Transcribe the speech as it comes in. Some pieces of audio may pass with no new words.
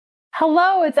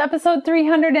Hello, it's episode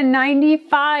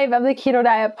 395 of the Keto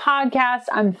Diet Podcast.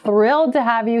 I'm thrilled to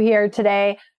have you here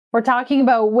today. We're talking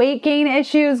about weight gain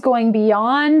issues going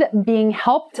beyond being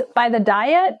helped by the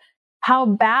diet, how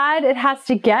bad it has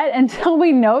to get until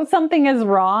we know something is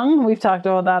wrong. We've talked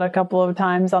about that a couple of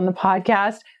times on the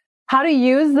podcast. How to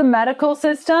use the medical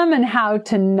system and how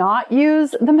to not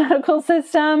use the medical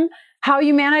system. How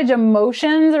you manage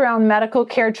emotions around medical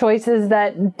care choices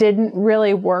that didn't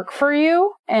really work for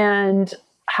you, and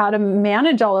how to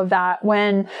manage all of that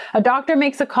when a doctor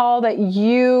makes a call that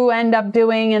you end up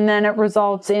doing and then it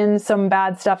results in some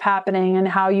bad stuff happening, and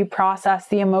how you process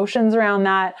the emotions around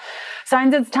that.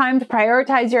 Signs it's time to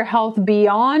prioritize your health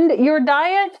beyond your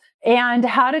diet, and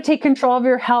how to take control of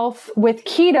your health with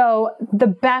keto the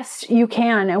best you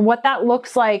can, and what that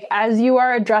looks like as you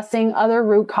are addressing other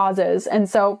root causes. And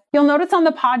so you'll notice on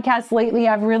the podcast lately,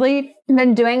 I've really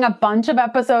been doing a bunch of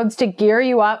episodes to gear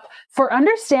you up for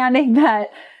understanding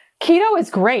that keto is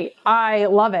great. I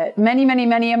love it.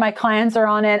 Many of my clients are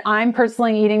on it. I'm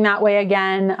personally eating that way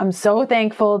again. I'm so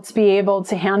thankful to be able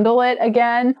to handle it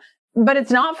again. But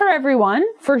it's not for everyone,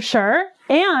 for sure.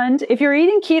 And if you're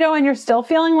eating keto and you're still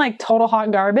feeling like total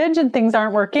hot garbage and things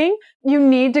aren't working, you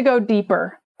need to go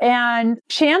deeper. And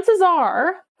chances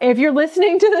are, if you're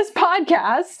listening to this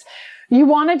podcast, you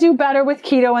want to do better with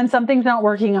keto and something's not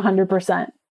working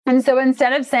 100%. And so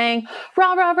instead of saying,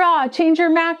 rah, rah, rah, change your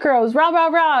macros, rah, rah,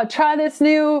 rah, try this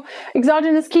new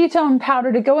exogenous ketone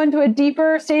powder to go into a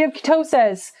deeper state of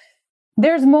ketosis,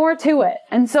 there's more to it.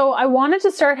 And so I wanted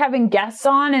to start having guests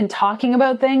on and talking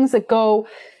about things that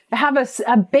have a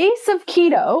base of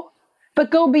keto, but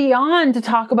go beyond to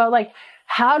talk about like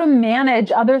how to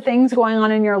manage other things going on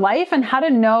in your life and how to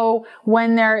know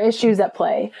when there are issues at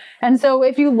play. And so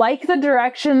if you like the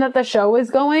direction that the show is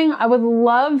going, I would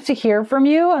love to hear from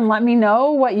you and let me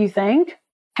know what you think.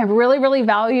 I really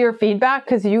value your feedback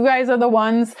because you guys are the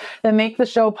ones that make the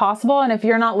show possible. And if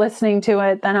you're not listening to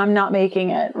it, then I'm not making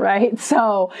it, right?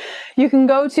 So you can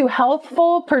go to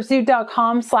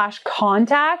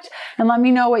healthfulpursuit.com/contact and let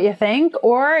me know what you think.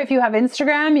 Or if you have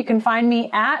Instagram, you can find me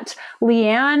at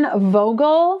Leanne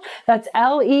Vogel. That's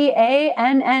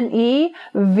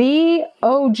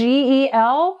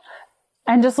LeanneVogel.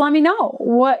 And just let me know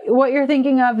what you're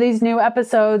thinking of these new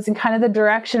episodes and kind of the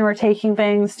direction we're taking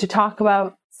things to talk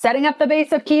about setting up the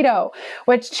base of keto,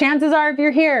 which chances are if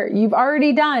you're here, you've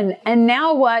already done. And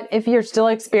now what if you're still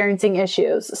experiencing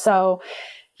issues? So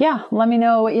yeah, let me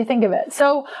know what you think of it.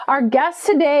 So our guest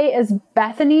today is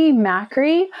Bethany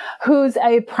Macri, who's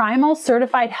a Primal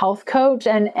certified health coach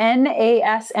and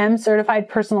NASM certified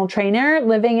personal trainer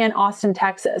living in Austin,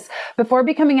 Texas. Before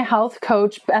becoming a health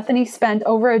coach, Bethany spent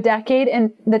over a decade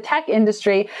in the tech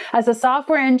industry as a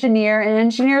software engineer and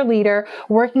engineer leader,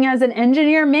 working as an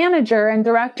engineer manager and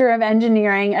director of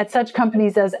engineering at such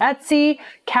companies as Etsy,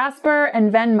 Casper,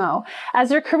 and Venmo.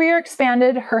 As her career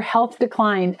expanded, her health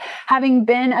declined. Having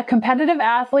been a competitive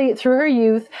athlete through her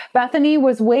youth, Bethany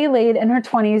was waylaid in her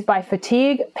 20s by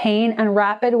fatigue, pain, and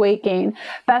rapid weight gain.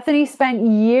 Bethany spent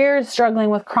years struggling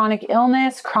with chronic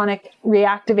illness, chronic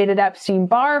reactivated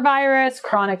Epstein-Barr virus,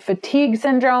 chronic fatigue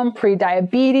syndrome,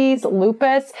 prediabetes,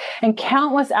 lupus, and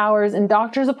countless hours in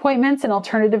doctor's appointments and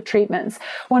alternative treatments.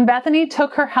 When Bethany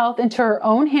took her health into her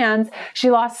own hands,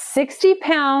 she lost 60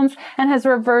 pounds and has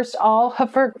reversed all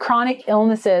of her chronic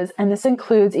illnesses, and this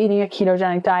includes eating a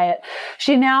ketogenic diet.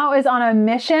 She now is on a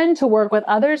mission to work with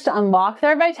others to unlock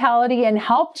their vitality and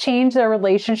help change their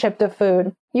relationship to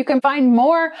food. You can find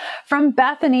more from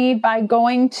Bethany by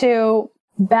going to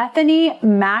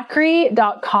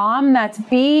BethanyMacri.com. That's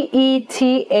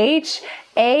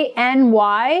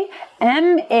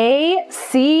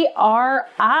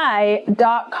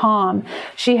BethanyMacri.com.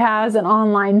 She has an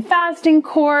online fasting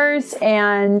course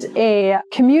and a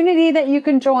community that you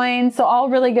can join. So all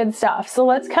really good stuff. So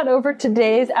let's cut over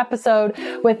today's episode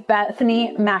with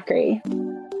Bethany Macri.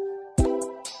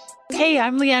 Hey,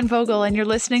 I'm Leanne Vogel, and you're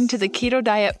listening to the Keto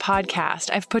Diet Podcast.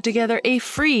 I've put together a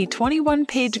free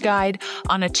 21-page guide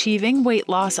on achieving weight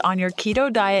loss on your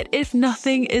keto diet if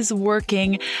nothing is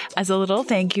working, as a little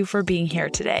thank you for being here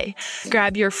today.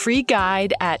 Grab your free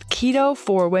guide at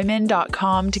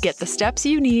ketoforwomen.com to get the steps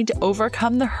you need to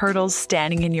overcome the hurdles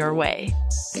standing in your way.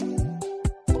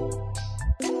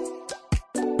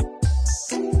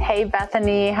 Hey,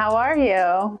 Bethany, how are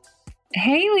you?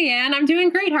 Hey, Leanne, I'm doing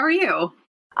great. How are you?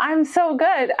 I'm so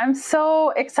good. I'm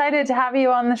so excited to have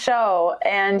you on the show.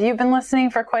 And you've been listening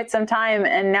for quite some time.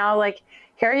 And now,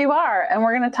 here you are. And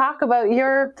we're going to talk about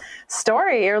your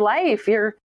story, your life,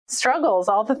 your struggles,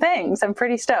 all the things. I'm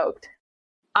pretty stoked.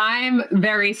 I'm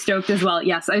very stoked as well.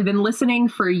 Yes, I've been listening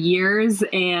for years,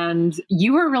 and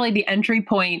you were really the entry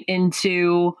point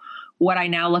into what I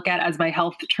now look at as my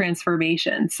health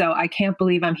transformation. So I can't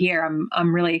believe I'm here.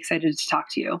 I'm really excited to talk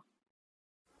to you.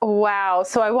 Wow.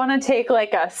 So I want to take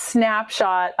like a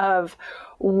snapshot of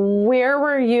where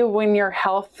were you when your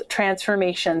health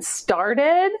transformation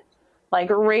started? Like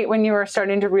right when you were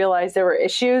starting to realize there were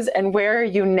issues, and where are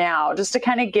you now? Just to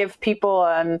kind of give people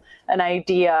an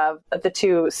idea of the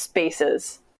two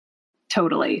spaces.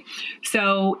 Totally.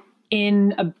 So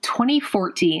in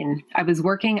 2014, I was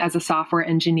working as a software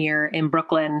engineer in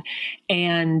Brooklyn,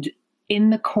 and in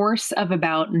the course of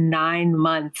about 9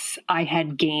 months, I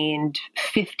had gained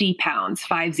 50 pounds,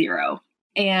 50.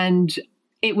 And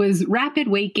it was rapid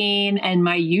weight gain, and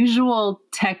my usual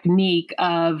technique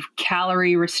of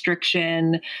calorie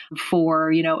restriction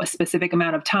for, a specific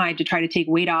amount of time to try to take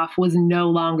weight off was no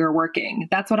longer working.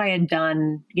 That's what I had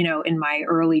done, in my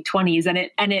early 20s,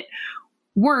 and it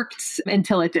worked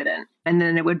until it didn't. And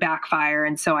then it would backfire.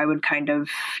 And so I would kind of,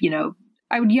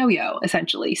 I would yo-yo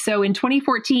essentially. So in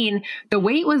 2014, the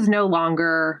weight was no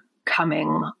longer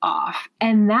coming off.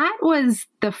 And that was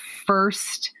the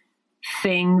first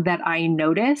thing that I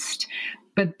noticed.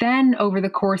 But then over the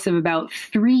course of about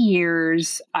 3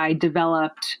 years, I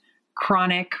developed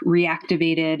chronic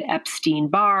reactivated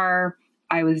Epstein-Barr.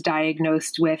 I was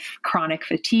diagnosed with chronic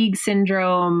fatigue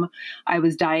syndrome. I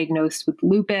was diagnosed with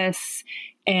lupus,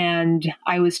 and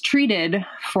I was treated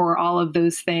for all of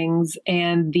those things.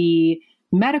 And the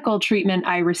medical treatment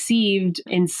I received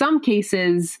in some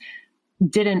cases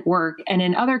didn't work. And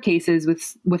in other cases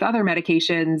with other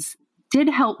medications did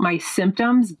help my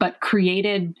symptoms, but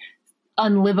created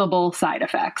unlivable side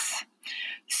effects.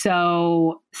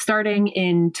 So starting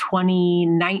in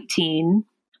 2019,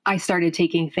 I started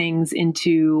taking things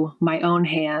into my own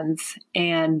hands.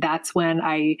 And that's when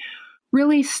I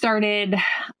really started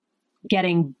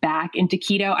getting back into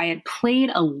keto. I had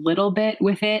played a little bit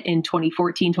with it in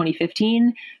 2014,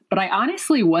 2015, but I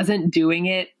honestly wasn't doing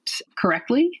it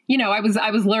correctly.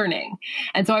 I was learning.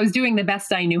 And so I was doing the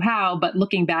best I knew how, but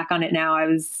looking back on it now, I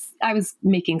was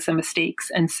making some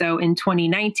mistakes. And so in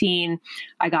 2019,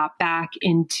 I got back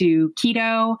into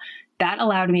keto. That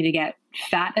allowed me to get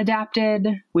fat adapted,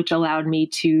 which allowed me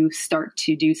to start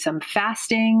to do some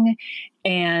fasting.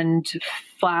 And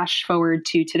flash forward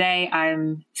to today,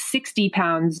 I'm 60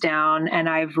 pounds down, and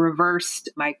I've reversed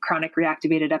my chronic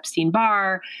reactivated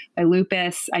Epstein-Barr, my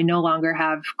lupus. I no longer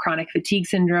have chronic fatigue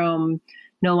syndrome,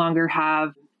 no longer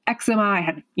have eczema. I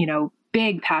had,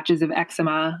 big patches of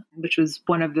eczema, which was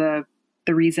one of the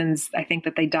reasons I think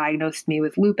that they diagnosed me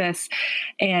with lupus.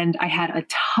 And I had a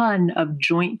ton of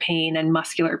joint pain and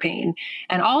muscular pain,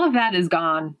 and all of that is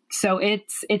gone. So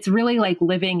it's really like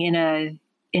living in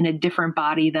a different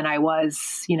body than I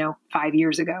was, 5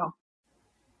 years ago.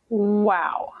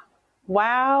 Wow.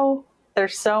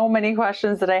 There's so many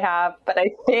questions that I have, but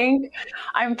I think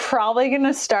I'm probably going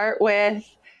to start with,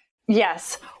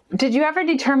 yes. Did you ever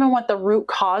determine what the root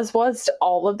cause was to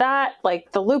all of that?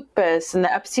 Like the lupus and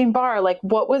the Epstein-Barr, like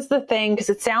what was the thing? Because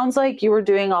it sounds like you were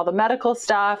doing all the medical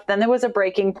stuff. Then there was a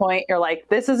breaking point. You're like,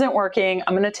 this isn't working.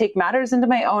 I'm going to take matters into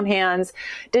my own hands.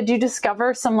 Did you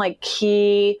discover some like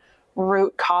key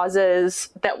root causes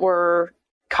that were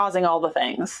causing all the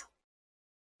things?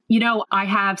 I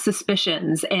have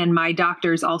suspicions, and my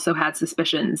doctors also had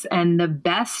suspicions. And the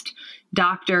best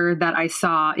doctor that I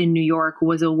saw in New York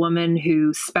was a woman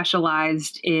who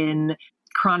specialized in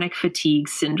chronic fatigue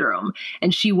syndrome.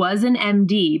 And she was an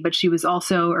MD, but she was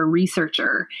also a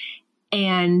researcher.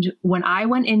 And when I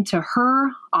went into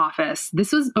her office,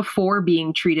 this was before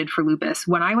being treated for lupus.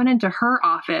 When I went into her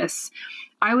office,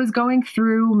 I was going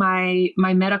through my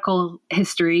medical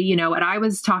history, and I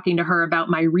was talking to her about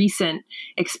my recent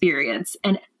experience.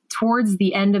 And towards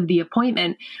the end of the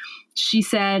appointment, she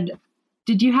said,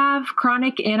 "Did you have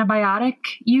chronic antibiotic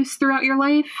use throughout your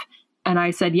life?" And I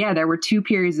said, "Yeah, there were 2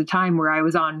 periods of time where I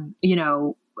was on,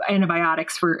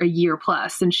 antibiotics for a year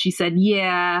plus." And she said,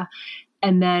 "Yeah."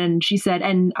 And then she said,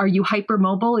 "And are you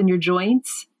hypermobile in your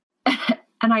joints?"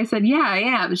 And I said, "Yeah, I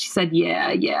am." She said,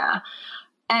 Yeah.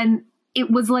 And it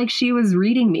was like she was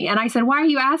reading me. And I said, "Why are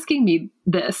you asking me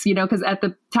this?" Because at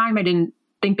the time I didn't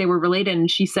think they were related. And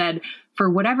she said, "For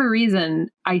whatever reason,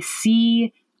 I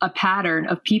see a pattern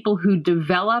of people who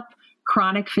develop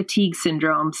chronic fatigue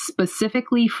syndrome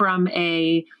specifically from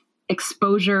a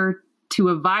exposure to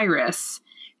a virus.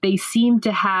 They seem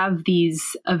to have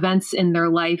these events in their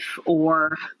life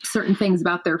or certain things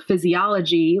about their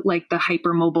physiology, like the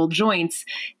hypermobile joints,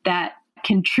 that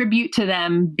contribute to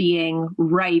them being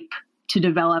ripe to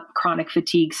develop chronic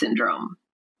fatigue syndrome."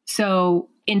 So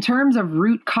in terms of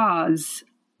root cause,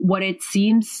 what it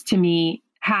seems to me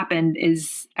happened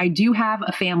is I do have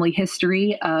a family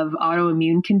history of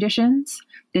autoimmune conditions.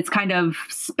 It's kind of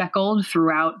speckled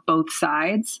throughout both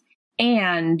sides.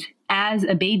 And as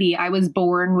a baby, I was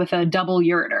born with a double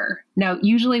ureter. Now,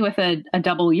 usually with a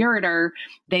double ureter,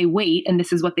 they wait, and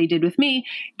this is what they did with me.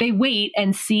 They wait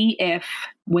and see if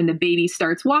when the baby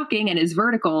starts walking and is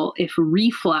vertical, if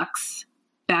reflux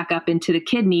back up into the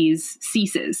kidneys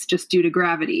ceases just due to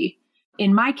gravity.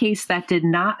 In my case, that did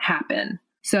not happen.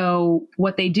 So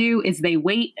what they do is they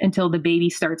wait until the baby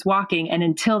starts walking, and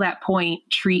until that point,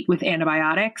 treat with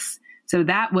antibiotics. So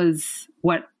that was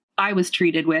what I was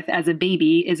treated with as a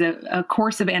baby, is a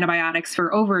course of antibiotics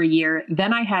for over a year.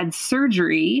 Then I had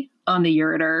surgery on the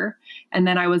ureter, and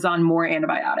then I was on more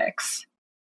antibiotics.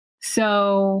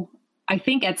 So I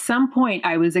think at some point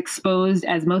I was exposed,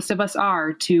 as most of us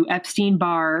are, to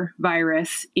Epstein-Barr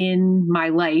virus in my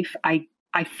life. I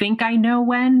think I know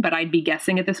when, but I'd be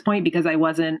guessing at this point because I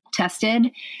wasn't tested.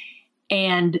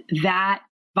 And that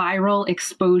viral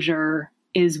exposure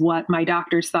is what my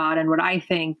doctors thought and what I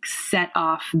think set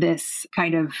off this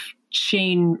kind of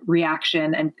chain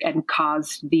reaction and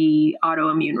caused the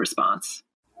autoimmune response.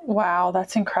 Wow,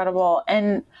 that's incredible.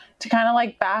 And to kind of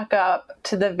like back up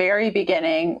to the very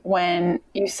beginning when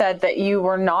you said that you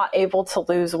were not able to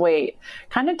lose weight,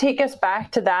 kind of take us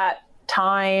back to that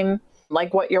time,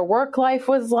 like what your work life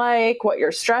was like, what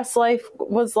your stress life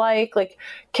was like. Like,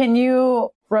 can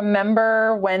you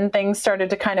remember when things started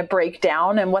to kind of break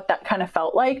down and what that kind of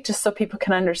felt like, just so people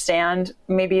can understand?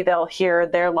 Maybe they'll hear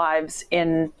their lives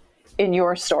in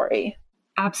your story.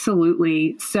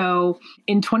 Absolutely. So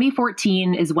in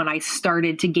 2014 is when I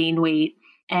started to gain weight.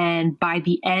 And by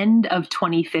the end of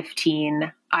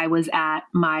 2015, I was at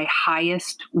my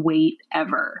highest weight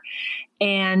ever.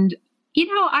 And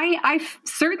I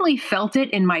certainly felt it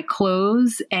in my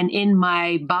clothes and in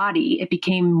my body. It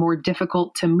became more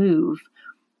difficult to move.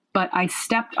 But I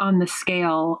stepped on the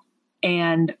scale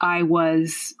and I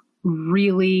was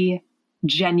really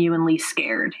genuinely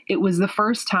scared. It was the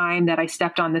first time that I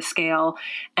stepped on the scale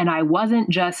and I wasn't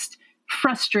just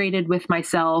frustrated with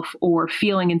myself or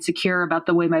feeling insecure about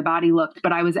the way my body looked,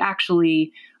 but I was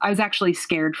actually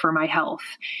scared for my health.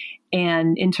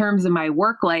 And in terms of my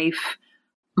work life,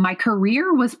 my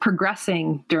career was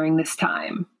progressing during this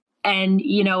time. And,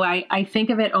 I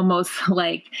think of it almost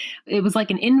like it was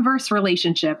like an inverse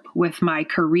relationship with my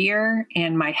career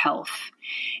and my health.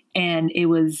 And I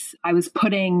was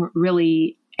putting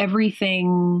really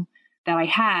everything that I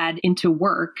had into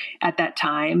work at that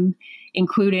time,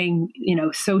 including,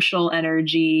 social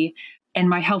energy, and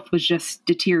my health was just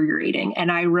deteriorating.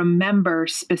 And I remember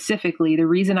specifically, the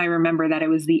reason I remember that it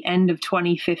was the end of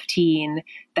 2015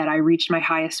 that I reached my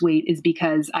highest weight is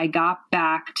because I got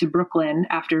back to Brooklyn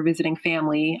after visiting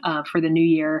family for the new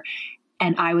year.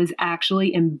 And I was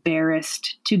actually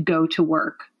embarrassed to go to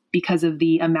work because of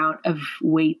the amount of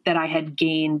weight that I had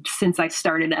gained since I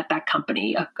started at that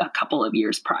company a couple of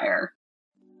years prior.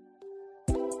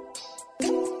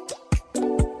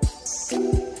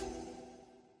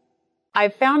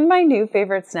 I've found my new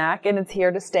favorite snack and it's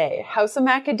here to stay. House of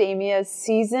Macadamia's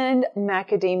seasoned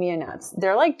macadamia nuts.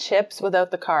 They're like chips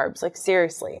without the carbs, like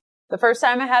seriously. The first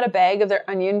time I had a bag of their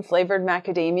onion flavored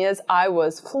macadamias, I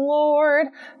was floored.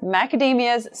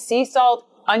 Macadamias, sea salt,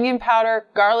 onion powder,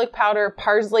 garlic powder,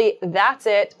 parsley, that's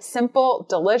it. Simple,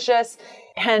 delicious.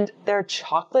 And their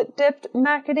chocolate dipped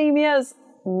macadamias,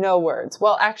 no words.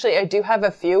 Well, actually, I do have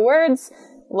a few words.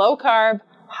 Low carb,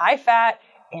 high fat,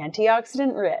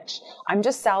 antioxidant rich. I'm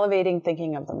just salivating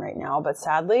thinking of them right now, but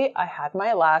sadly, I had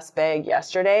my last bag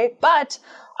yesterday, but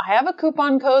I have a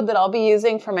coupon code that I'll be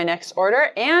using for my next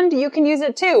order, and you can use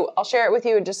it too. I'll share it with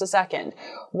you in just a second.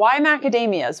 Why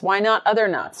macadamias? Why not other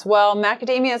nuts? Well,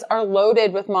 macadamias are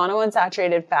loaded with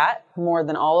monounsaturated fat, more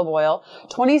than olive oil,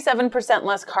 27%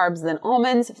 less carbs than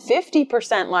almonds,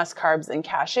 50% less carbs than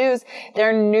cashews.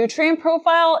 Their nutrient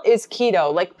profile is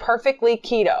keto, like perfectly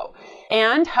keto.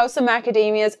 And House of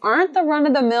Macadamias aren't the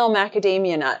run-of-the-mill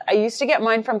macadamia nut. I used to get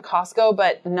mine from Costco,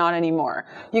 but not anymore.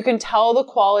 You can tell the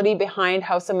quality behind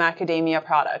House of Macadamia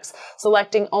products,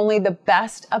 selecting only the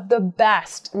best of the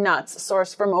best nuts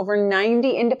sourced from over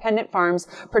 90 independent farms,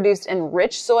 produced in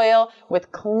rich soil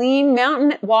with clean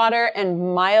mountain water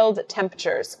and mild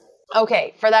temperatures.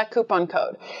 Okay, for that coupon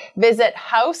code, visit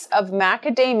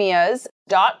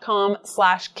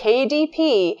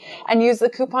houseofmacadamias.com/KDP and use the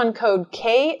coupon code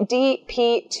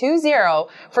KDP20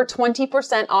 for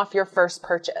 20% off your first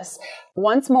purchase.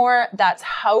 Once more, that's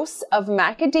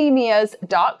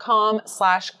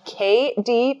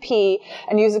houseofmacadamias.com/KDP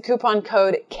and use the coupon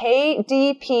code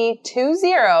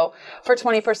KDP20 for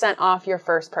 20% off your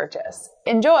first purchase.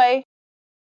 Enjoy!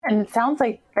 And it sounds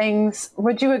like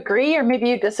would you agree or maybe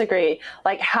you disagree?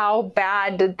 Like, how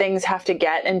bad did things have to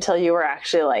get until you were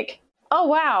actually like, oh,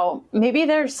 wow, maybe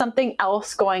there's something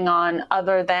else going on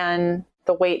other than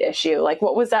the weight issue? Like,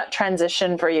 what was that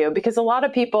transition for you? Because a lot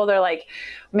of people, they're like,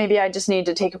 maybe I just need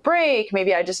to take a break.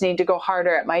 Maybe I just need to go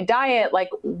harder at my diet. Like,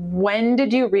 when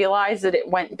did you realize that it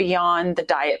went beyond the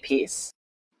diet piece?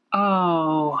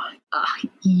 Oh,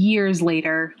 years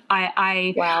later.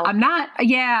 Wow. I'm not,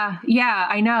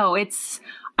 I know.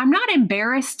 I'm not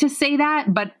embarrassed to say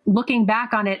that, but looking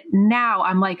back on it now,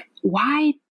 I'm like,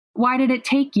 why did it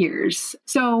take years?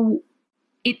 So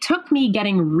it took me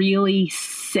getting really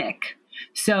sick.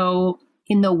 So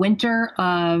in the winter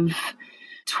of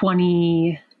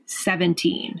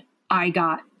 2017, I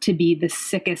got to be the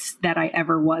sickest that I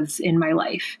ever was in my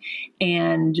life.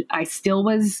 And I still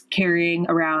was carrying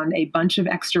around a bunch of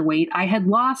extra weight. I had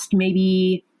lost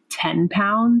maybe 10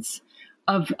 pounds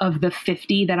of the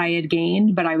 50 that I had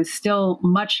gained, but I was still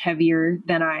much heavier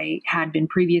than I had been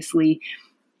previously.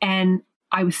 And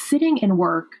I was sitting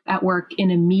at work in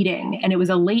a meeting, and it was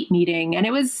a late meeting, and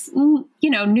it was,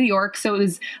 New York. So it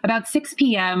was about 6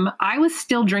 p.m. I was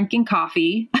still drinking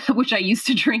coffee, which I used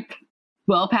to drink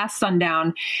well past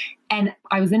sundown. And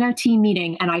I was in a team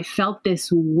meeting, and I felt this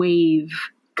wave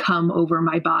come over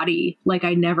my body like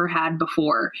I never had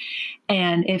before.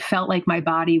 And it felt like my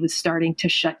body was starting to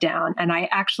shut down. And I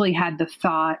actually had the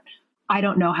thought, I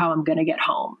don't know how I'm going to get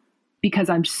home because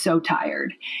I'm so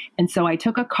tired. And so I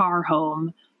took a car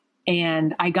home,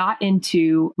 and I got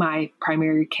into my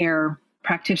primary care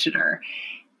practitioner.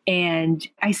 And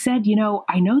I said,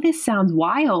 I know this sounds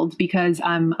wild because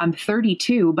I'm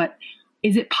 32, but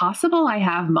is it possible I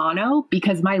have mono?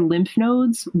 Because my lymph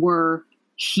nodes were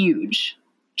huge,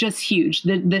 just huge.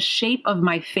 The shape of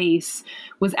my face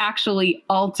was actually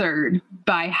altered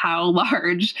by how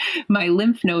large my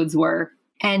lymph nodes were.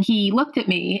 And he looked at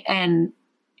me and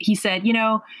he said,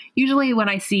 usually when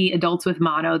I see adults with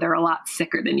mono, they're a lot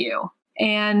sicker than you.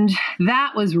 And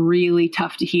that was really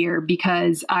tough to hear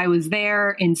because I was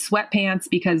there in sweatpants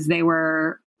because they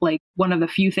were like one of the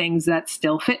few things that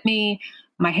still fit me.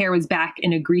 My hair was back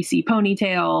in a greasy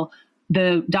ponytail.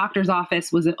 The doctor's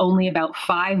office was only about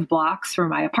 5 blocks from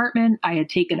my apartment. I had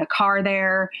taken a car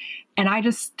there, and I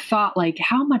just thought, like,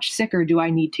 how much sicker do I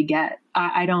need to get?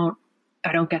 I don't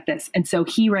get this. And so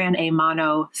he ran a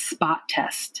mono spot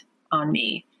test on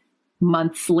me.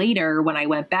 Months later, when I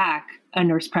went back, a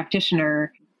nurse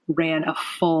practitioner ran a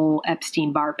full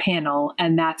Epstein-Barr panel,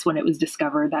 and that's when it was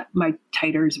discovered that my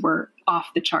titers were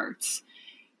off the charts.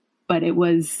 But it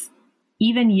was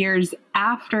even years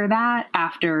after that,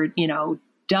 after,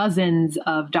 dozens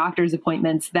of doctor's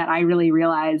appointments, that I really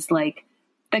realized, like,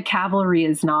 the cavalry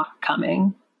is not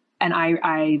coming. And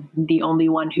I'm the only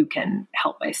one who can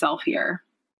help myself here.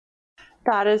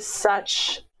 That is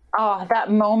that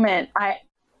moment. I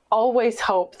always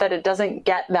hope that it doesn't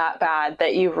get that bad,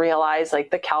 that you realize,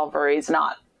 like, the cavalry's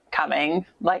not coming.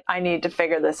 Like, I need to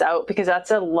figure this out, because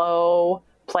that's a low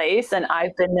place. And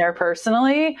I've been there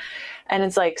personally. And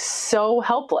it's like so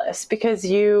helpless because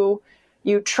you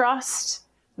trust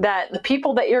that the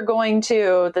people that you're going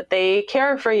to, that they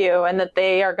care for you and that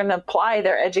they are going to apply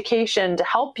their education to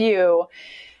help you.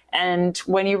 And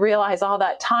when you realize all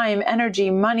that time, energy,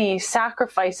 money,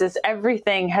 sacrifices,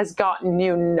 everything has gotten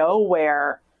you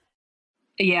nowhere.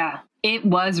 Yeah, it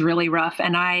was really rough.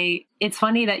 And it's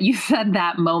funny that you said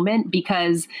that moment,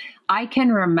 because I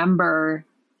can remember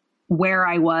where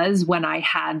I was when I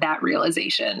had that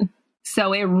realization.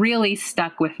 So it really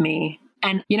stuck with me.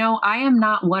 And, I am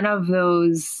not one of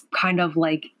those kind of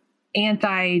like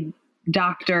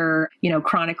anti-doctor,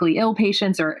 chronically ill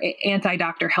patients or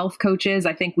anti-doctor health coaches.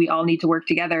 I think we all need to work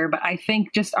together. But I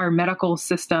think just our medical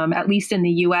system, at least in the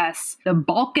US, the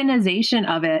balkanization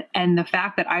of it, and the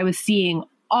fact that I was seeing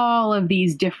all of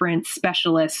these different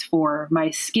specialists for my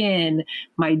skin,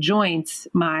 my joints,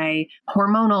 my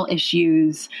hormonal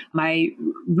issues, my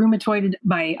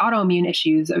autoimmune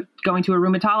issues, going to a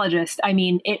rheumatologist. I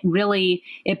mean,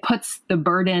 it puts the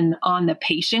burden on the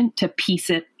patient to piece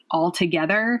it all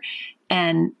together.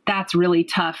 And that's really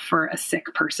tough for a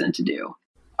sick person to do.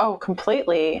 Oh,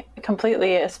 completely.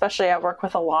 Especially I work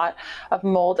with a lot of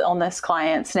mold illness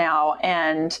clients now.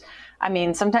 And I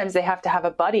mean, sometimes they have to have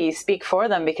a buddy speak for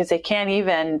them because they can't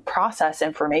even process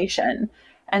information.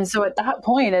 And so at that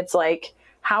point, it's like,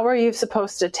 how are you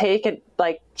supposed to take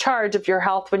charge of your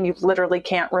health when you literally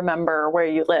can't remember where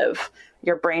you live?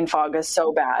 Your brain fog is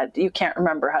so bad, you can't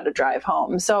remember how to drive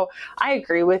home. So I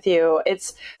agree with you.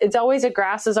 It's always, a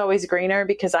grass is always greener,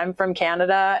 because I'm from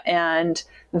Canada, and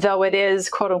though it is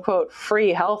quote unquote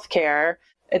free healthcare,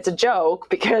 it's a joke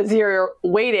because you're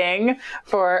waiting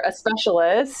for a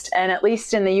specialist. And at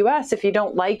least in the US, if you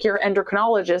don't like your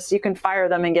endocrinologist, you can fire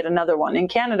them and get another one. In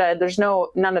Canada, there's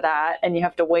none of that. And you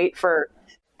have to wait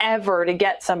forever to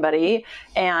get somebody.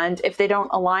 And if they don't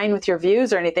align with your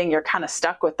views or anything, you're kind of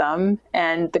stuck with them.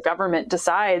 And the government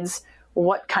decides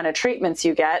what kind of treatments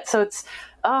you get. So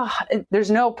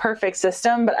there's no perfect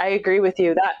system, but I agree with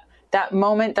you that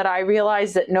moment that I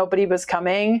realized that nobody was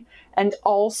coming. And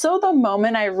also the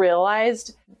moment I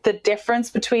realized the difference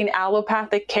between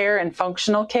allopathic care and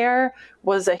functional care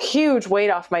was a huge weight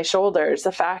off my shoulders.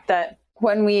 The fact that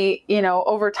when we,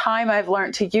 over time, I've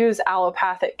learned to use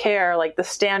allopathic care, like the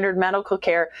standard medical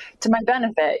care, to my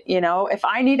benefit. If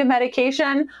I need a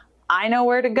medication, I know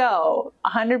where to go.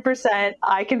 100%,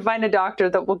 I can find a doctor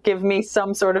that will give me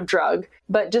some sort of drug.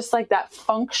 But just like that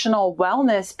functional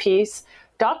wellness piece,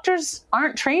 doctors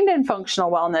aren't trained in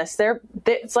functional wellness.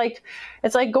 It's like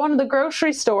going to the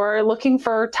grocery store looking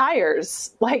for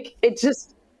tires. Like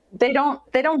they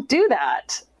don't do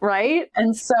that, right?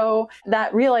 And so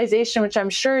that realization, which I'm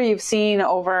sure you've seen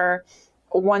over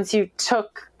once you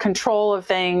took control of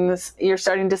things, you're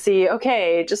starting to see,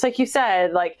 okay, just like you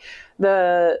said, like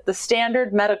the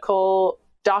standard medical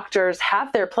doctors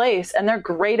have their place and they're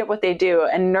great at what they do,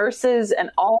 and nurses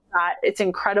and all that. It's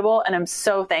incredible. And I'm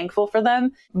so thankful for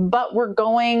them, but we're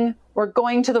going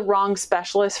to the wrong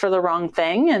specialist for the wrong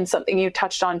thing. And something you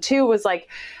touched on too was like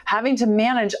having to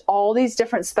manage all these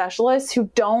different specialists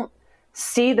who don't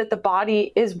see that the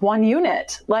body is one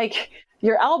unit. Like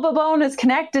your elbow bone is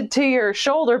connected to your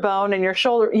shoulder bone, and your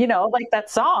shoulder, like that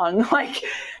song, like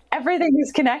everything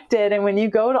is connected. And when you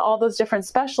go to all those different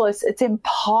specialists, it's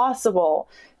impossible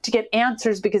to get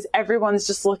answers because everyone's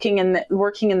just working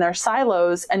in their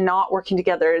silos and not working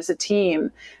together as a team.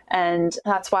 And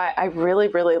that's why I really,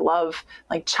 really love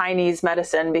like Chinese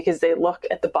medicine, because they look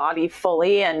at the body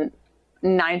fully, and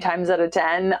 9 times out of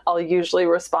 10, I'll usually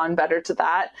respond better to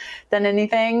that than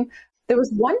anything. There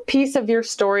was one piece of your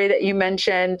story that you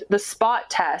mentioned, the spot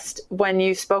test, when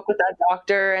you spoke with that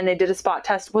doctor and they did a spot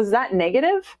test. Was that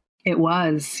negative? It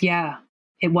was. Yeah,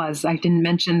 it was. I didn't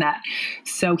mention that.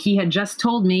 So he had just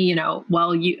told me,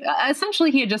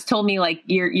 essentially he had just told me like,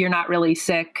 you're not really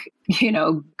sick,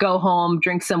 go home,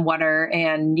 drink some water,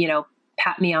 and,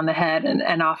 pat me on the head,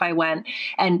 and off I went.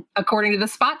 And according to the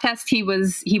spot test, he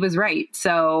was right.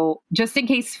 So just in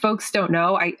case folks don't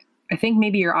know, I think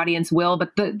maybe your audience will,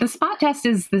 but the spot test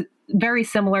is very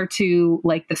similar to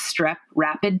like the strep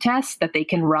rapid test that they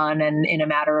can run, and in a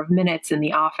matter of minutes in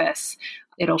the office,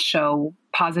 it'll show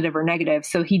positive or negative.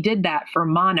 So he did that for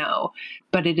mono,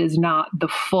 but it is not the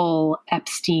full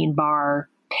Epstein-Barr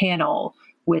panel,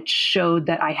 which showed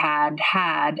that I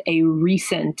had a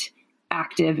recent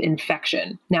active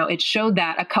infection. Now, it showed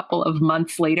that a couple of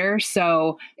months later.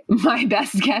 So my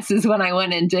best guess is when I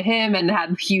went into him and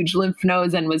had huge lymph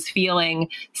nodes and was feeling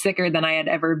sicker than I had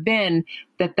ever been,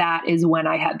 that is when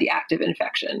I had the active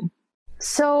infection.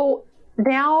 So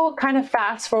now, kind of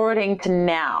fast forwarding to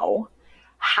now,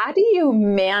 how do you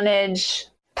manage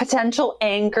potential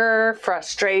anger,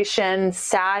 frustration,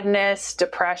 sadness,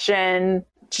 depression,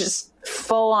 just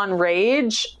full on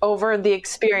rage over the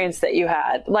experience that you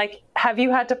had? Like, have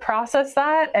you had to process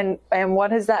that? And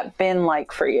what has that been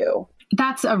like for you?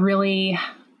 That's a really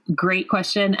great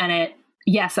question. And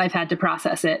yes, I've had to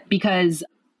process it, because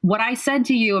what I said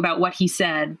to you about what he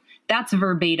said, that's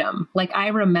verbatim. Like, I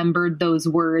remembered those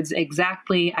words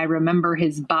exactly. I remember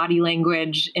his body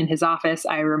language in his office.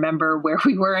 I remember where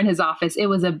we were in his office. It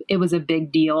was a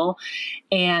big deal.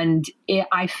 And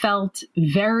I felt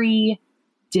very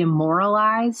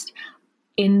demoralized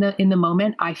in the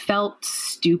moment. I felt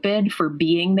stupid for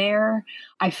being there.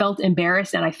 I felt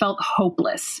embarrassed and I felt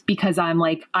hopeless, because I'm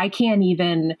like, I can't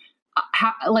even,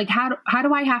 how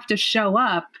do I have to show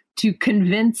up to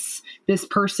convince this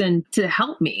person to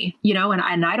help me,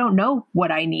 and I don't know what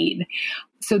I need.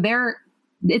 So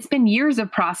it's been years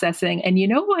of processing. And you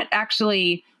know what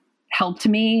actually helped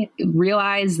me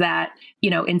realize that,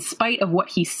 in spite of what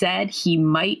he said, he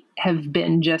might have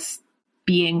been just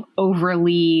being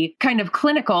overly kind of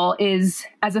clinical, is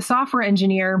as a software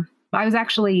engineer, I was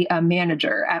actually a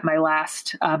manager at my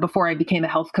last, before I became a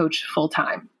health coach full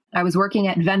time. I was working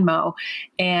at Venmo,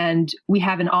 and we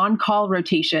have an on-call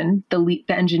rotation, the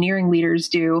engineering leaders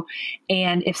do.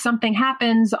 And if something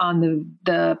happens on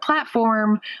the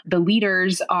platform, the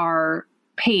leaders are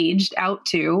paged out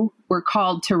to, we're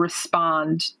called to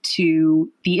respond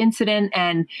to the incident.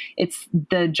 And it's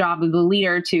the job of the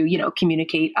leader to,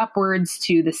 communicate upwards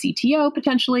to the CTO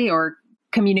potentially, or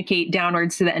communicate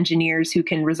downwards to the engineers who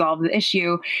can resolve the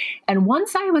issue. And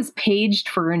once I was paged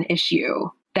for an issue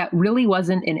that really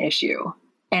wasn't an issue,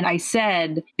 And I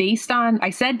said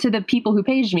to the people who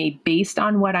paged me, based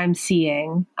on what I'm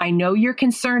seeing, I know you're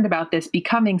concerned about this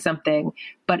becoming something,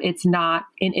 but it's not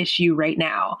an issue right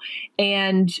now.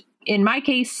 And in my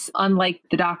case, unlike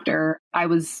the doctor,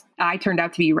 I turned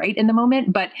out to be right in the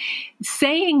moment, but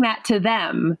saying that to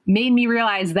them made me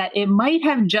realize that it might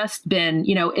have just been,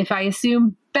 if I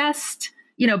assume best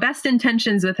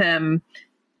intentions with him,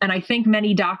 and I think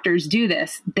many doctors do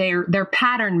this, they're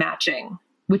pattern matching,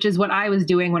 which is what I was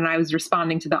doing when I was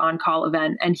responding to the on-call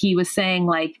event. And he was saying,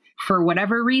 like, for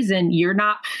whatever reason, you're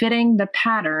not fitting the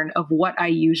pattern of what I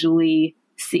usually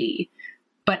see.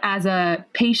 But as a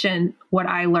patient, what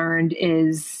I learned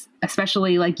is,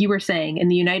 especially like you were saying, in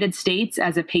the United States,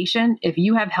 as a patient, if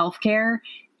you have healthcare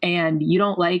and you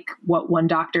don't like what one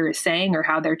doctor is saying or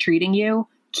how they're treating you,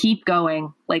 keep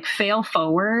going, like fail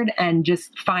forward and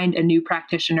just find a new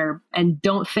practitioner. And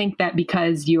don't think that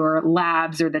because your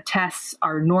labs or the tests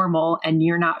are normal and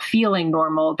you're not feeling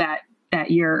normal, that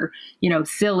you're,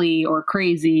 silly or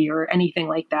crazy or anything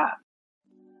like that.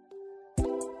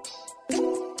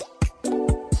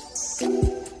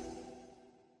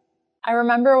 I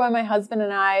remember when my husband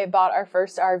and I bought our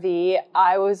first RV,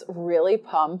 I was really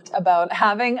pumped about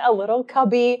having a little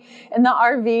cubby in the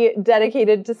RV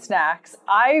dedicated to snacks.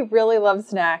 I really love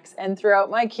snacks, and throughout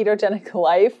my ketogenic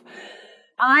life,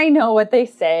 I know what they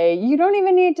say. You don't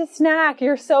even need to snack.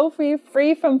 You're so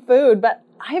free from food, but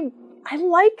I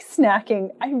like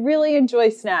snacking. I really enjoy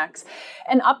snacks.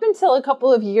 And up until a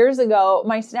couple of years ago,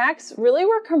 my snacks really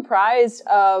were comprised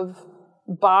of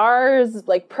bars,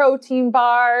 like protein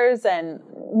bars and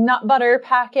nut butter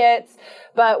packets.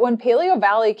 But when Paleo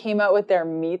Valley came out with their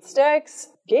meat sticks,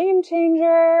 game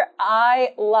changer.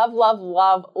 I love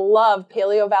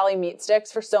Paleo Valley meat sticks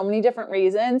for so many different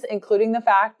reasons, including the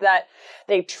fact that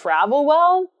they travel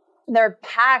well. They're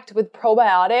packed with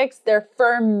probiotics. They're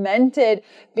fermented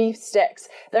beef sticks.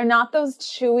 They're not those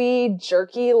chewy,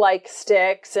 jerky-like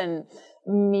sticks and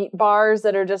meat bars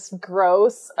that are just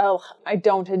gross. Oh, I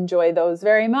don't enjoy those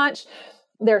very much.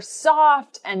 They're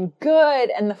soft and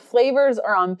good, and the flavors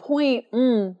are on point.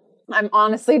 I'm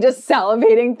honestly just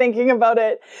salivating thinking about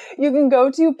it. You can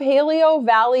go to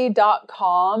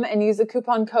paleovalley.com and use the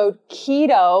coupon code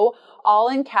KETO, all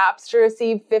in caps, to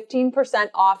receive 15%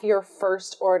 off your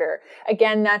first order.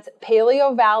 Again, that's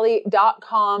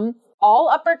paleovalley.com. All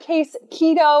uppercase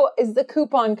keto is the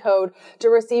coupon code to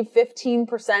receive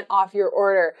 15% off your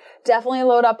order. Definitely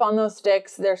load up on those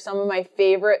sticks. They're some of my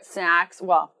favorite snacks.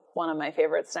 Well, one of my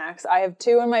favorite snacks. I have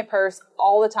 2 in my purse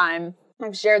all the time.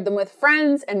 I've shared them with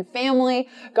friends and family,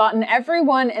 gotten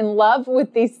everyone in love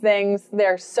with these things.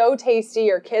 They're so tasty.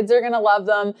 Your kids are going to love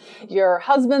them. Your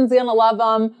husband's going to love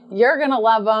them. You're going to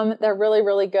love them. They're really,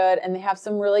 really good. And they have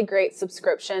some really great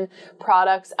subscription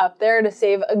products up there to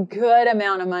save a good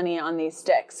amount of money on these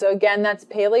sticks. So again, that's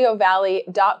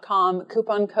paleovalley.com,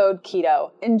 coupon code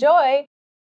KETO. Enjoy.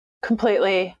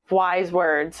 Completely wise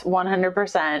words,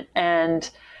 100%. And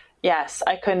yes,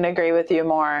 I couldn't agree with you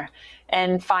more.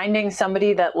 And finding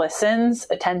somebody that listens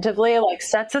attentively, like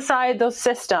sets aside those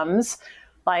systems,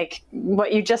 like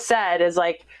what you just said is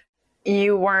like,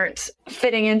 you weren't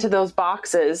fitting into those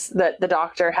boxes that the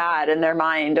doctor had in their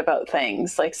mind about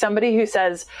things. Like somebody who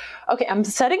says, okay, I'm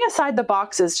setting aside the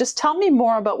boxes. Just tell me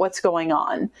more about what's going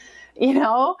on.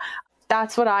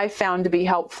 That's what I found to be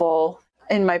helpful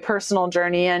in my personal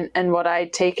journey and what I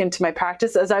take into my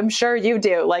practice, as I'm sure you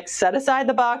do, like set aside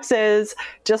the boxes,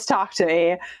 just talk to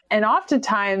me. And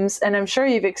oftentimes, and I'm sure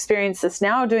you've experienced this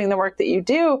now doing the work that you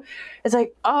do, it's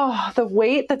like, oh, the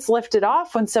weight that's lifted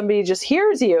off when somebody just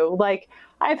hears you. Like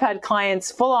I've had clients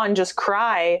full on just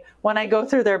cry when I go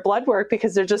through their blood work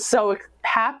because they're just so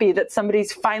happy that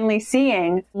somebody's finally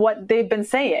seeing what they've been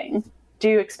saying. Do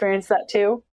you experience that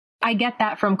too? I get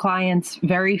that from clients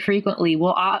very frequently.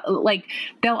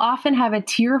 They'll often have a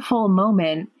tearful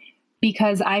moment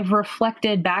because I've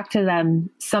reflected back to them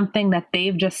something that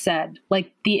they've just said,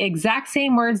 like the exact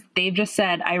same words they've just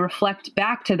said. I reflect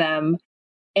back to them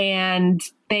and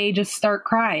they just start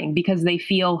crying because they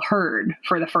feel heard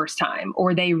for the first time,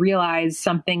 or they realize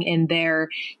something in their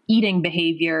eating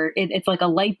behavior. It's like a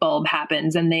light bulb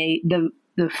happens, and the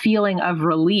feeling of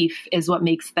relief is what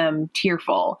makes them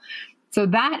tearful. So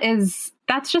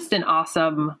that's just an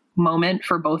awesome moment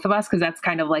for both of us, because that's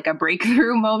kind of like a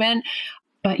breakthrough moment.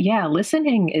 But yeah,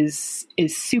 listening is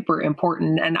super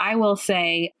important. And I will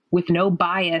say, with no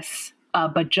bias,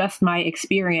 but just my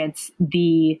experience,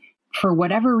 for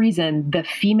whatever reason, the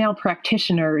female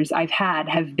practitioners I've had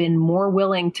have been more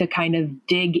willing to kind of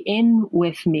dig in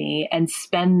with me and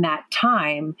spend that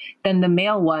time than the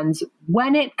male ones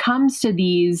when it comes to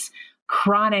these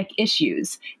chronic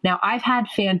issues. Now, I've had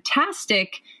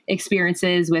fantastic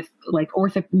experiences with like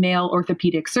male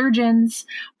orthopedic surgeons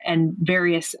and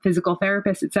various physical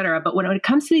therapists, et cetera. But when it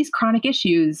comes to these chronic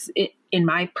issues, in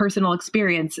my personal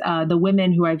experience, the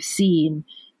women who I've seen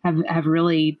have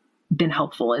really been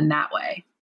helpful in that way.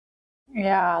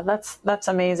 Yeah, that's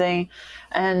amazing.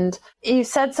 And you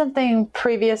said something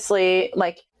previously,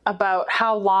 like about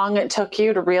how long it took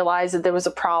you to realize that there was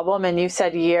a problem, and you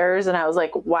said years, and I was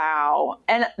like, wow.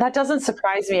 And that doesn't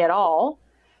surprise me at all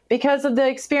because of the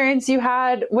experience you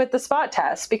had with the spot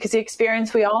test, because the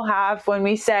experience we all have when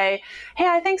we say, hey,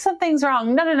 I think something's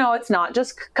wrong. No, it's not.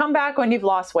 Just come back when you've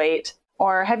lost weight.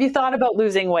 Or have you thought about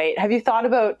losing weight? Have you thought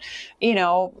about,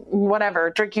 whatever,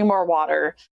 drinking more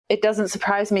water? It doesn't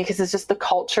surprise me because it's just the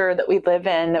culture that we live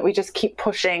in, that we just keep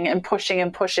pushing and pushing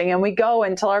and pushing, and we go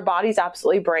until our bodies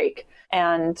absolutely break.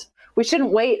 And we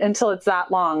shouldn't wait until it's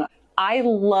that long. I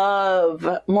love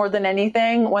more than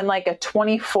anything when like a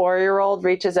 24-year-old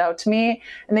reaches out to me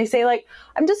and they say like,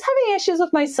 I'm just having issues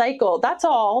with my cycle. That's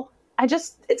all.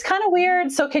 It's kind of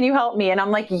weird. So can you help me? And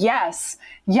I'm like, yes,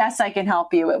 I can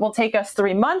help you. It will take us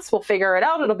 3 months. We'll figure it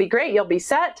out. It'll be great. You'll be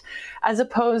set. As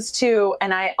opposed to,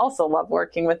 and I also love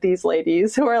working with these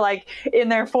ladies who are like in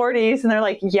their 40s and they're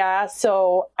like, yeah,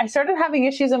 so I started having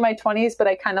issues in my 20s, but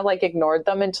I kind of like ignored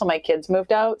them until my kids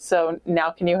moved out. So now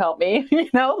can you help me?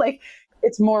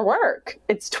 It's more work.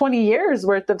 It's 20 years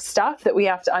worth of stuff that we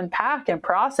have to unpack and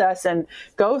process and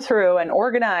go through and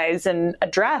organize and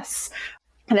address.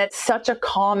 And it's such a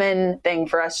common thing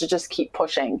for us to just keep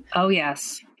pushing. Oh,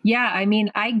 yes. Yeah. I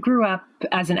mean, I grew up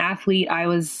as an athlete. I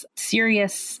was a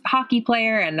serious hockey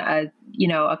player and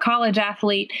a college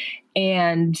athlete.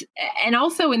 And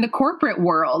also in the corporate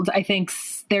world, I think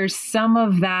there's some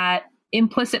of that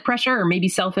implicit pressure or maybe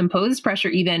self-imposed pressure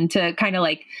even to kind of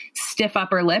like stiff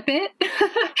upper lip it.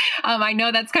 I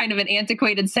know that's kind of an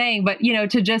antiquated saying, but,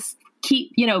 to just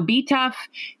keep, be tough,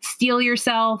 steel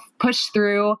yourself, push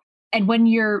through. And when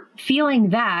you're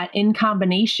feeling that in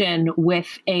combination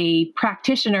with a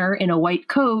practitioner in a white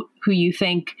coat who you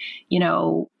think,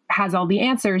 has all the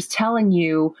answers telling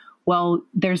you, well,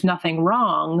 there's nothing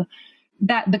wrong,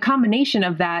 that the combination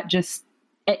of that just,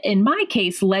 in my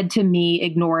case, led to me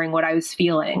ignoring what I was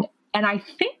feeling. And I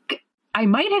think I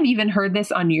might have even heard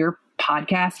this on your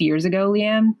podcast years ago,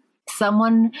 Leanne.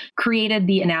 Someone created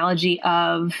the analogy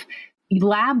of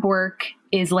lab work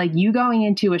is like you going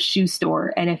into a shoe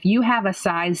store, and if you have a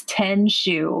size 10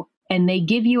 shoe and they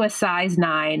give you a size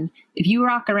 9, if you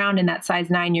rock around in that size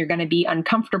 9, you're going to be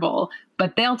uncomfortable,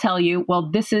 but they'll tell you, well,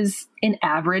 this is an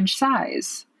average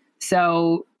size,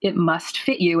 so it must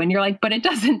fit you. And you're like, but it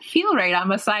doesn't feel right.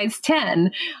 I'm a size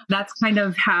 10. That's kind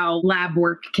of how lab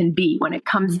work can be when it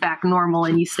comes back normal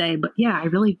and you say, but yeah, I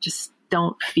really just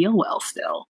don't feel well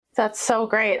still. That's so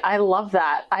great. I love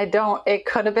that. It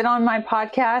could have been on my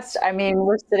podcast. I mean,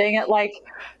 we're sitting at like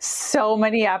so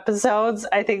many episodes.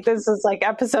 I think this is like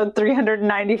episode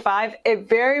 395. It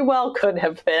very well could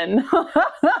have been,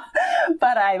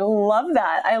 but I love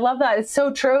that. It's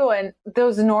so true. And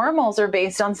those normals are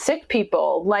based on sick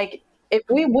people. Like if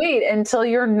we wait until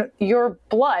your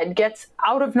blood gets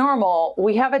out of normal,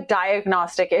 we have a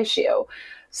diagnostic issue.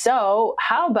 So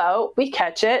how about we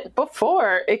catch it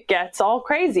before it gets all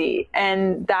crazy?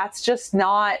 And that's just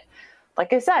not,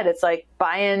 like I said, it's like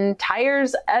buying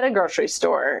tires at a grocery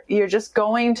store. You're just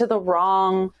going to the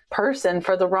wrong person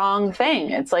for the wrong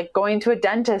thing. It's like going to a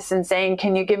dentist and saying,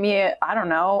 can you give me a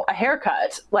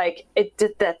haircut? Like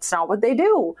that's not what they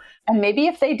do. And maybe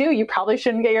if they do, you probably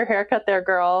shouldn't get your haircut there,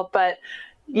 girl. But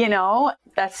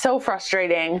that's so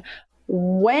frustrating.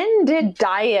 When did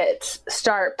diet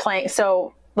start playing?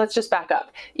 So let's just back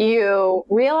up. You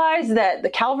realize that the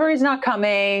cavalry's not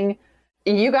coming.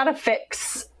 You got to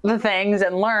fix the things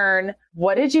and learn.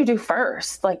 What did you do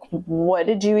first? Like, what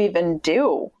did you even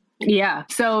do? Yeah.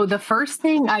 So the first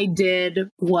thing I did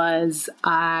was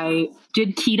I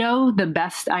did keto the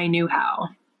best I knew how.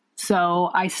 So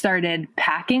I started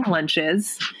packing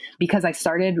lunches because I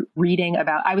started reading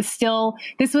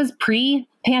this was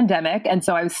pre-pandemic. And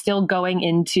so I was still going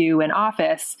into an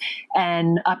office.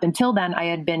 And up until then, I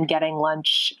had been getting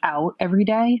lunch out every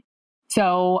day.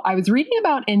 So I was reading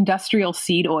about industrial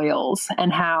seed oils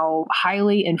and how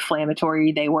highly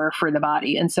inflammatory they were for the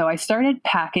body. And so I started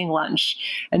packing lunch.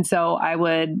 And so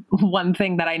one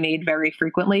thing that I made very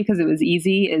frequently because it was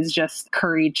easy is just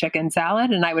curried chicken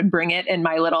salad. And I would bring it in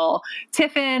my little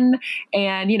tiffin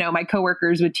and, my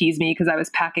coworkers would tease me because I was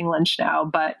packing lunch now,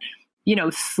 but,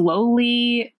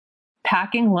 slowly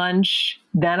packing lunch.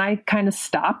 Then I kind of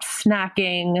stopped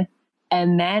snacking.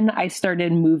 And then I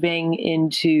started moving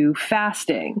into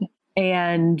fasting.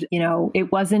 And,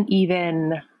 it wasn't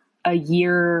even a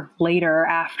year later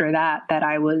after that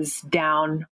I was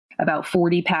down about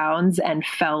 40 pounds and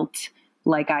felt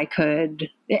like I could,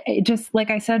 just like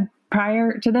I said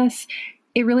prior to this,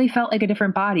 it really felt like a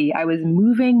different body. I was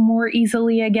moving more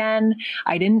easily again.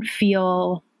 I didn't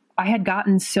feel, I had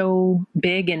gotten so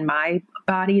big in my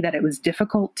body that it was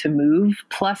difficult to move.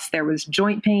 Plus there was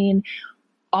joint pain.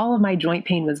 All of my joint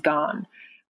pain was gone.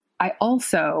 I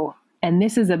also, and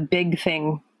this is a big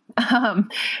thing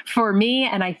for me,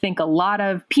 and I think a lot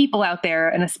of people out there,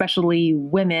 and especially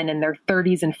women in their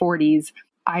 30s and 40s,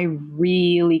 I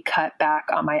really cut back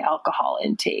on my alcohol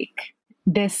intake.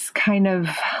 This kind of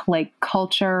like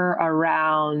culture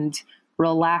around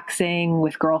relaxing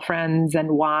with girlfriends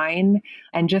and wine,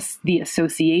 and just the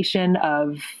association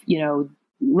of,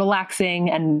 relaxing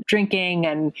and drinking,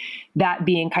 and that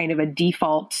being kind of a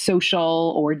default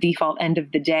social or default end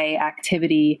of the day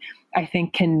activity, I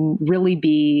think can really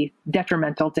be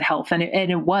detrimental to health. And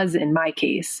it was in my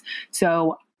case.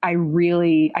 So I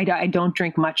don't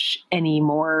drink much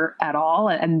anymore at all.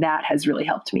 And that has really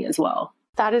helped me as well.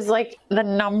 That is like the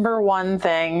number one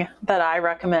thing that I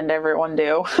recommend everyone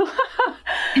do.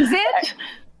 Is it?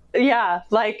 Yeah.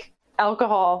 Like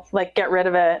alcohol, like get rid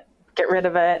of it. Get rid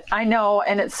of it. I know.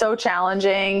 And it's so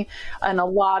challenging. And a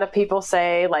lot of people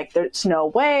say like, there's no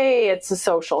way, it's a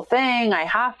social thing, I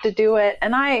have to do it.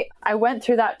 And I went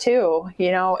through that too.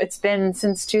 It's been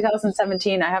since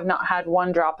 2017. I have not had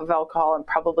one drop of alcohol and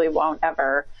probably won't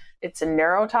ever. It's a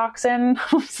neurotoxin.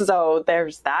 So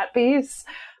there's that piece.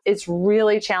 It's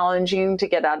really challenging to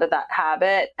get out of that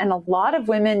habit. And a lot of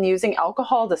women using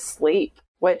alcohol to sleep,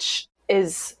 which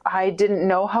is, I didn't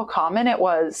know how common it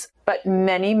was, but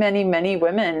many, many, many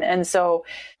women. And so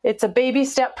it's a baby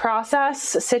step process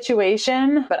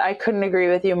situation, but I couldn't agree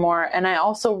with you more. And I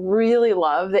also really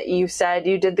love that you said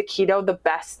you did the keto the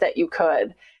best that you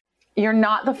could. You're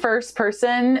not the first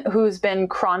person who's been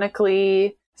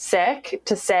chronically sick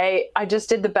to say, I just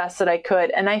did the best that I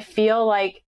could. And I feel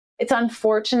like it's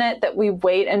unfortunate that we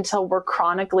wait until we're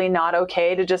chronically not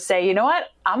okay to just say, you know what,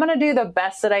 I'm going to do the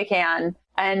best that I can.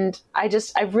 And I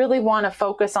really want to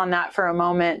focus on that for a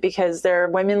moment, because there are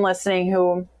women listening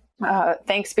who,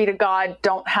 thanks be to God,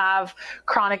 don't have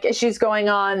chronic issues going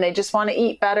on. They just want to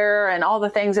eat better and all the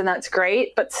things. And that's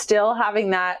great. But still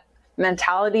having that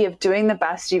mentality of doing the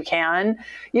best you can,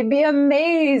 you'd be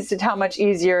amazed at how much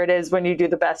easier it is when you do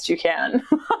the best you can.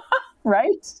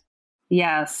 Right?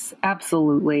 Yes,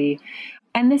 absolutely.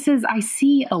 And I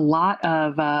see a lot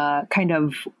of kind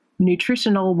of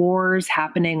nutritional wars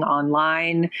happening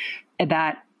online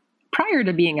that prior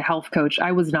to being a health coach,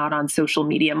 I was not on social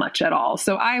media much at all.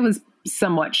 So I was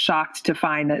somewhat shocked to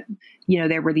find that,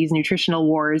 there were these nutritional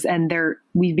wars, and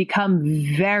we've become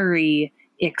very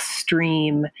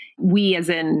extreme. We as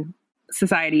in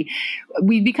society,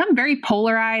 we've become very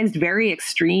polarized, very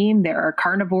extreme. There are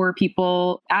carnivore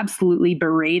people absolutely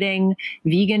berating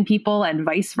vegan people and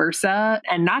vice versa,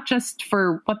 and not just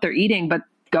for what they're eating, but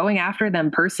going after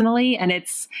them personally. And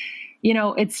it's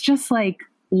just like,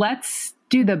 let's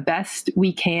do the best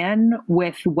we can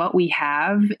with what we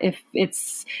have. If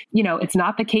it's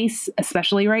not the case,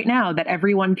 especially right now, that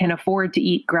everyone can afford to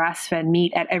eat grass-fed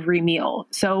meat at every meal.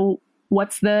 So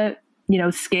what's the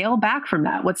scale back from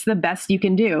that? What's the best you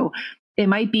can do? It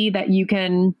might be that you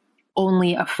can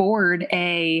only afford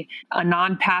a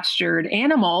non-pastured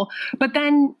animal, but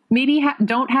then maybe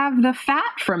don't have the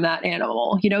fat from that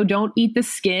animal. Don't eat the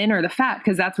skin or the fat,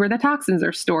 because that's where the toxins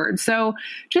are stored. So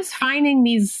just finding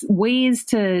these ways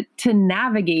to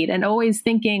navigate, and always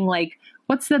thinking like,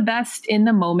 what's the best in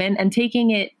the moment, and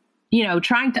taking it,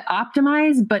 trying to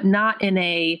optimize, but not in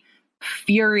a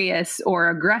furious or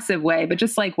aggressive way, but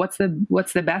just like, what's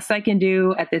the best I can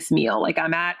do at this meal? Like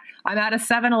I'm at a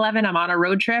 7-Eleven, I'm on a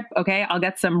road trip. Okay. I'll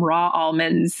get some raw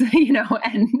almonds,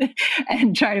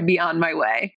 and try to be on my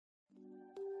way.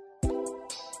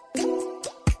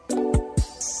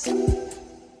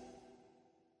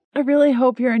 I really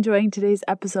hope you're enjoying today's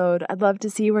episode. I'd love to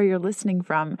see where you're listening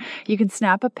from. You can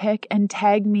snap a pic and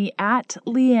tag me at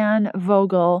Leanne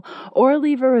Vogel, or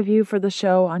leave a review for the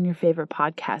show on your favorite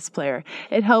podcast player.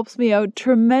 It helps me out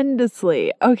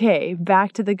tremendously. Okay,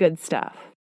 back to the good stuff.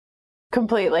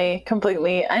 Completely.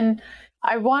 And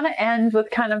I want to end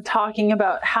with kind of talking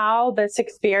about how this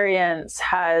experience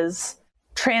has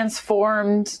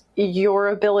transformed your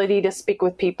ability to speak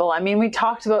with people. I mean, we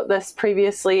talked about this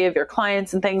previously of your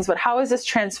clients and things, but how has this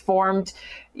transformed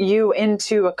you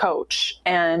into a coach?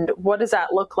 And what does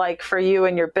that look like for you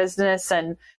and your business,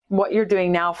 and what you're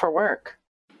doing now for work?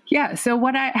 Yeah. So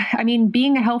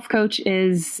being a health coach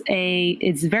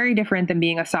it's very different than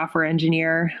being a software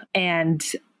engineer. And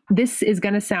this is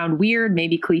going to sound weird,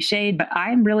 maybe cliched, but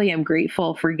I really am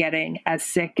grateful for getting as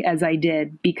sick as I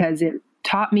did, because it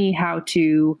taught me how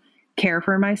to care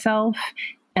for myself.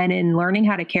 And in learning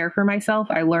how to care for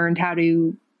myself, I learned how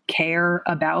to care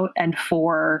about and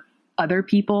for other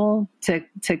people, to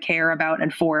care about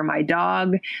and for my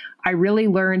dog. I really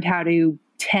learned how to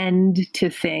tend to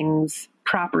things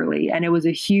properly. And it was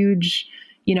a huge,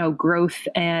 growth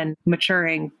and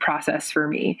maturing process for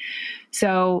me.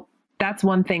 So that's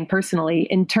one thing personally.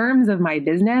 In terms of my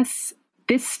business,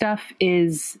 this stuff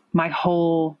is my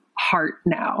whole heart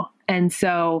now. And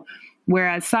so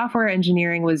whereas software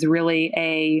engineering was really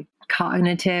a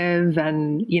cognitive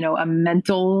and, a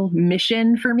mental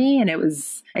mission for me, and it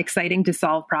was exciting to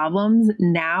solve problems,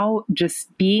 now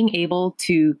just being able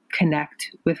to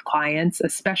connect with clients,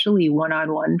 especially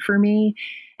one-on-one for me,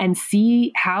 and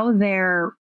see how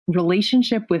their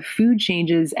relationship with food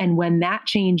changes, and when that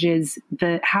changes,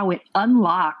 how it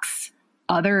unlocks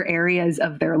other areas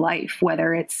of their life,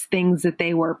 whether it's things that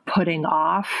they were putting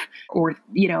off or,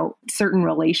 certain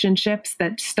relationships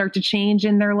that start to change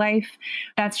in their life.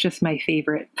 That's just my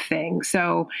favorite thing.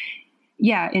 So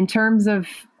yeah, in terms of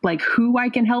like who I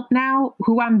can help now,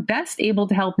 who I'm best able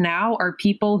to help now are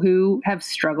people who have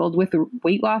struggled with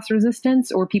weight loss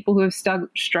resistance, or people who have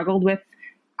struggled with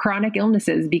chronic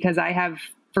illnesses, because I have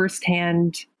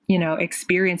firsthand,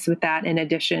 experience with that, in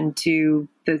addition to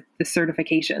the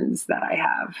certifications that I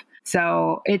have.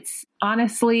 So it's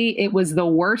honestly, it was the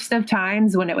worst of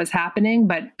times when it was happening,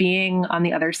 but being on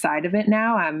the other side of it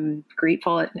now, I'm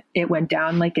grateful it went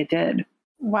down like it did.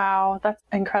 Wow, that's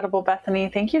incredible, Bethany.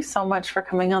 Thank you so much for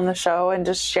coming on the show and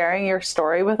just sharing your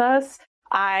story with us.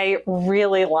 I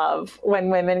really love when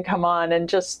women come on and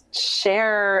just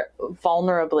share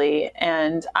vulnerably.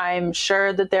 And I'm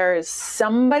sure that there is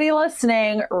somebody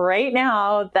listening right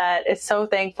now that is so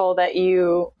thankful that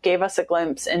you gave us a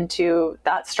glimpse into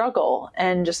that struggle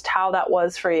and just how that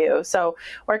was for you. So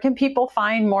where can people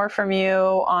find more from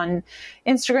you on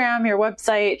Instagram, your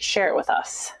website? Share it with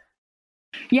us.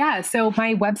 Yeah, so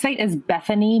my website is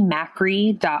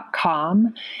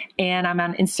bethanymacri.com, and I'm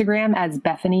on Instagram as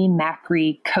Bethany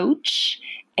Macri Coach.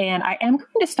 And I am going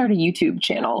to start a YouTube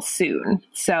channel soon.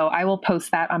 So I will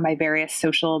post that on my various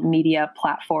social media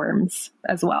platforms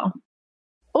as well.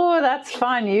 Oh, that's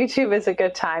fun. YouTube is a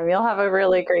good time. You'll have a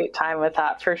really great time with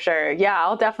that for sure. Yeah,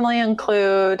 I'll definitely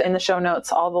include in the show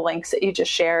notes all the links that you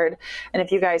just shared. And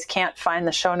if you guys can't find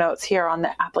the show notes here on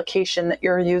the application that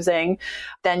you're using,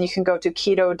 then you can go to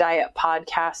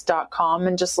ketodietpodcast.com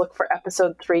and just look for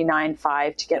episode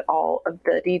 395 to get all of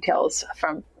the details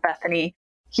from Bethany.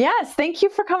 Yes, thank you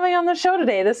for coming on the show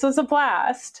today. This was a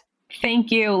blast.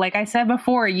 Thank you. Like I said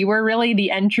before, you were really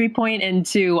the entry point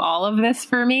into all of this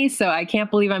for me. So I can't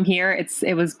believe I'm here.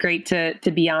 It was great to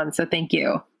be on. So thank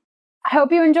you. I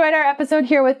hope you enjoyed our episode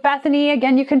here with Bethany.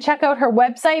 Again, you can check out her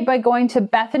website by going to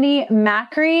Bethany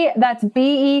Macri. That's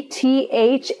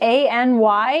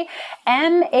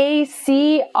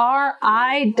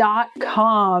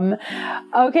Bethanymacri.com.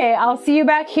 Okay, I'll see you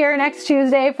back here next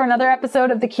Tuesday for another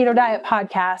episode of the Keto Diet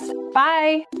Podcast.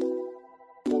 Bye.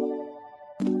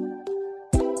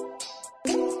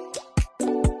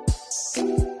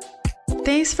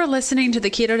 Thanks for listening to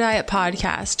the Keto Diet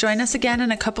Podcast. Join us again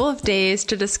in a couple of days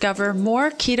to discover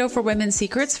more Keto for Women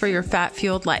secrets for your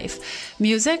fat-fueled life.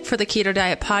 Music for the Keto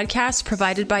Diet Podcast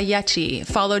provided by Yechi.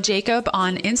 Follow Jacob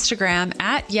on Instagram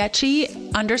at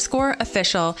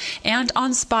Yechi_official and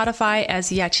on Spotify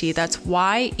as Yechi. That's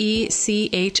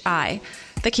YECHI.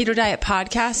 The Keto Diet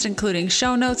Podcast, including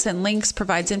show notes and links,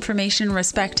 provides information in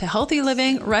respect to healthy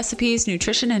living, recipes,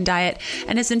 nutrition, and diet,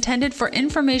 and is intended for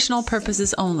informational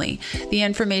purposes only. The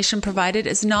information provided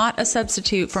is not a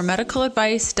substitute for medical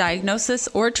advice, diagnosis,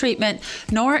 or treatment,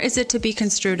 nor is it to be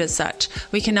construed as such.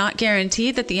 We cannot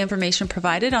guarantee that the information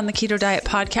provided on the Keto Diet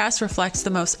Podcast reflects the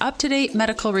most up-to-date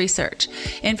medical research.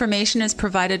 Information is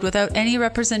provided without any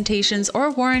representations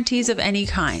or warranties of any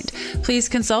kind. Please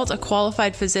consult a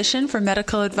qualified physician for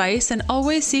medical advice and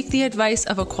always seek the advice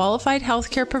of a qualified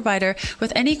healthcare provider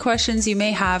with any questions you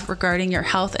may have regarding your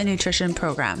health and nutrition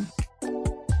program.